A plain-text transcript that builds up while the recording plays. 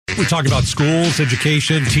We talk about schools,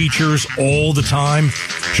 education, teachers all the time.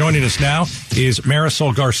 Joining us now is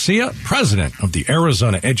Marisol Garcia, president of the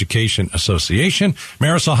Arizona Education Association.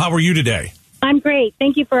 Marisol, how are you today? I'm great.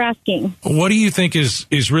 Thank you for asking. What do you think is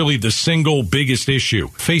really the single biggest issue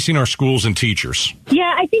facing our schools and teachers?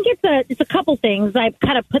 Yeah, I think it's a couple things. I've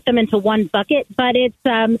kind of put them into one bucket, but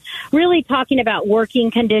it's really talking about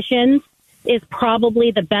working conditions is probably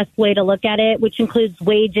the best way to look at it, which includes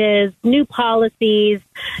wages, new policies,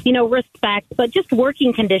 respect, but just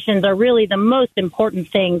working conditions are really the most important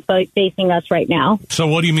things facing us right now. So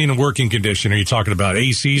what do you mean a working condition? Are you talking about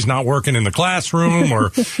ACs not working in the classroom or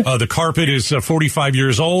the carpet is 45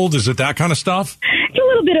 years old? Is it that kind of stuff? It's a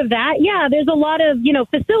little bit of that. Yeah, there's a lot of,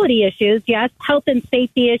 facility issues. Yes, health and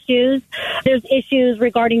safety issues. There's issues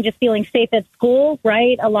regarding just feeling safe at school,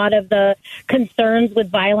 right? A lot of the concerns with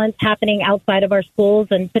violence happening outside of our schools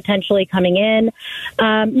and potentially coming in.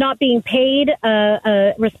 Not being paid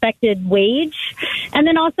a respected wage. And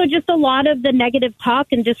then also just a lot of the negative talk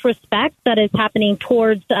and disrespect that is happening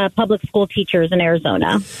towards public school teachers in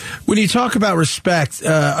Arizona. When you talk about respect,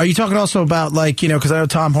 are you talking also about because I know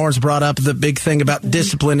Tom Horns brought up the big thing about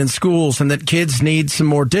discipline in schools and that kids need some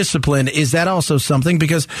more discipline. Is that also something?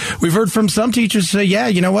 Because we've heard from some teachers say, yeah,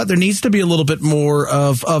 you know what, there needs to be a little bit more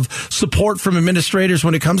of support from administrators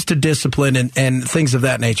when it comes to discipline and things of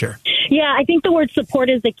that nature. Yeah, I think the word support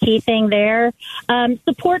is the key thing there.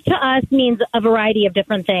 Support to us means a variety of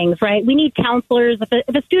different things, right? We need counselors.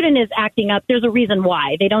 If a student is acting up, there's a reason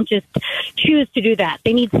why. They don't just choose to do that.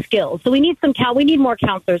 They need skills. So we need we need more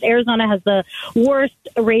counselors. Arizona has the worst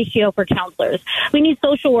ratio for counselors. We need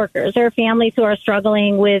social workers. There are families who are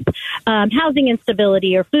struggling with housing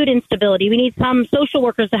instability or food instability. We need some social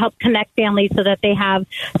workers to help connect families so that they have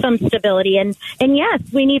some stability. And yes,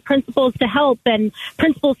 we need principals to help, and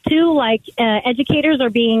principals too, like educators are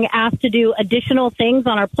being asked to do additional things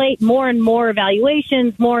on our plate, more and more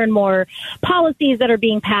evaluations, more and more policies that are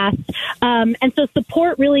being passed. And so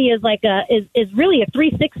support really is is really a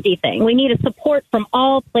 360 thing. We need a support from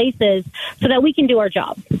all places so that we can do our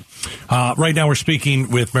job. Right now we're speaking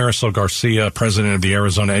with Marisol Garcia, president of the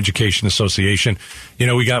Arizona Education Association.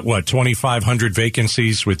 We got, 2,500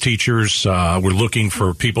 vacancies with teachers. We're looking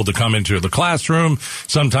for people to come into the classroom.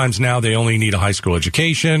 Sometimes now they only need a high school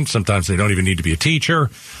education. Sometimes they don't even need to be a teacher.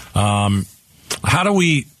 How do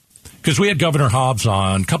we... Because we had Governor Hobbs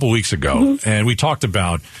on a couple weeks ago, and we talked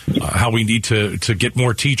about how we need to get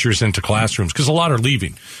more teachers into classrooms, because a lot are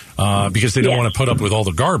leaving because they don't want to put up with all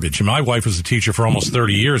the garbage. And my wife was a teacher for almost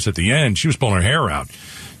 30 years. At the end, she was pulling her hair out.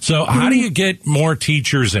 So how do you get more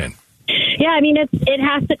teachers in? Yeah, I mean, it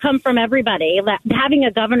has to come from everybody. Having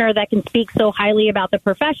a governor that can speak so highly about the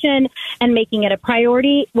profession and making it a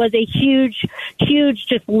priority was a huge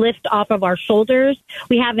just lift off of our shoulders.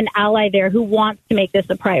 We have an ally there who wants to make this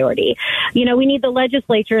a priority. We need the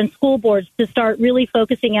legislature and school boards to start really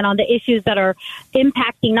focusing in on the issues that are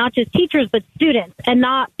impacting not just teachers, but students, and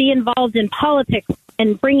not be involved in politics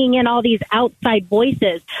and bringing in all these outside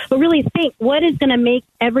voices, but really think what is going to make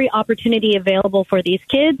every opportunity available for these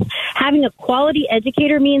kids. Having a quality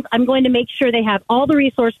educator means I'm going to make sure they have all the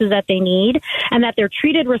resources that they need and that they're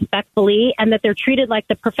treated respectfully and that they're treated like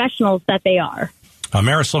the professionals that they are.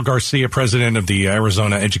 Marisol Garcia, president of the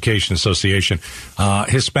Arizona Education Association.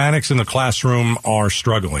 Hispanics in the classroom are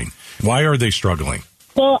struggling. Why are they struggling?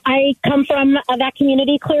 Well, I come from that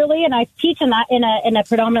community clearly, and I teach in a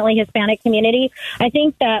predominantly Hispanic community. I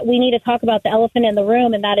think that we need to talk about the elephant in the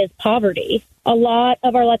room, and that is poverty. A lot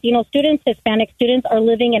of our Latino students, Hispanic students, are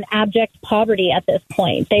living in abject poverty at this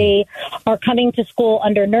point. They are coming to school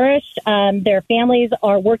undernourished. Their families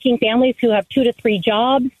are working families who have 2 to 3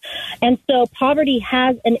 jobs. And so poverty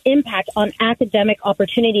has an impact on academic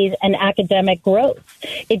opportunities and academic growth.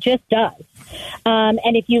 It just does.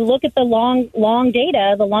 And if you look at the long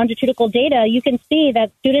data, the longitudinal data, you can see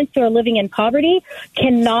that students who are living in poverty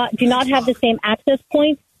do not have the same access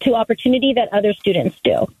points to opportunity that other students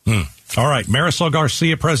do. All right. Marisol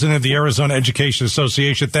Garcia, president of the Arizona Education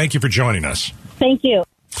Association. Thank you for joining us. Thank you.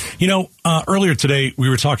 Earlier today, we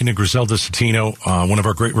were talking to Griselda Citino, one of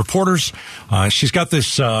our great reporters. She's got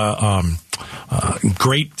this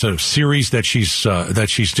great series that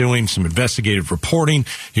she's doing, some investigative reporting.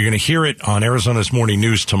 You're going to hear it on Arizona's Morning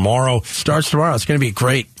News tomorrow. Starts tomorrow. It's going to be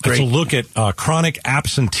great. It's a look at chronic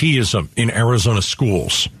absenteeism in Arizona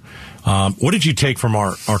schools. What did you take from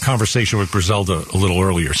our conversation with Griselda a little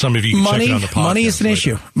earlier? Some of you can check it on the podcast. Money is an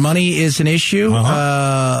issue. Money is an issue.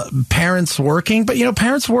 Parents working, but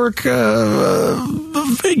parents work. That's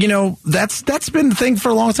been the thing for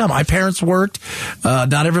a long time. My parents worked.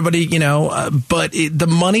 Not everybody, but the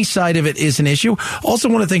money side of it is an issue. Also,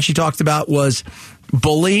 one of the things she talked about was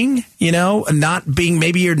bullying,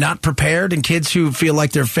 maybe you're not prepared, and kids who feel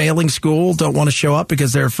like they're failing school don't want to show up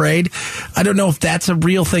because they're afraid. I don't know if that's a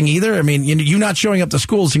real thing either. I mean, you not showing up to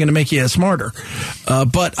school is going to make you smarter.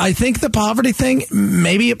 But I think the poverty thing,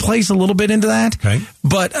 maybe it plays a little bit into that. Okay.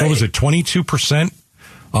 But what was it, 22%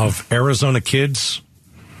 of Arizona kids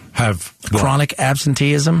have chronic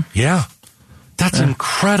absenteeism? Yeah. That's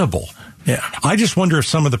incredible. Yeah. I just wonder if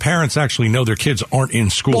some of the parents actually know their kids aren't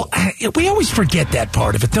in school. Well, we always forget that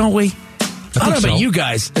part of it, don't we? I don't know about you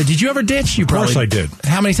guys. Did you ever ditch? Of course I did.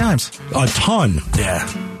 How many times? A ton. Yeah.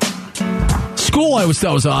 School I always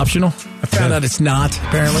thought was optional. I found out it's not,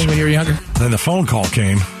 apparently, when you were younger. Then the phone call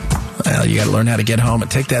came. Well, you got to learn how to get home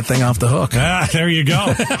and take that thing off the hook. There you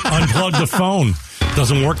go. Unplug the phone.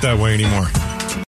 Doesn't work that way anymore.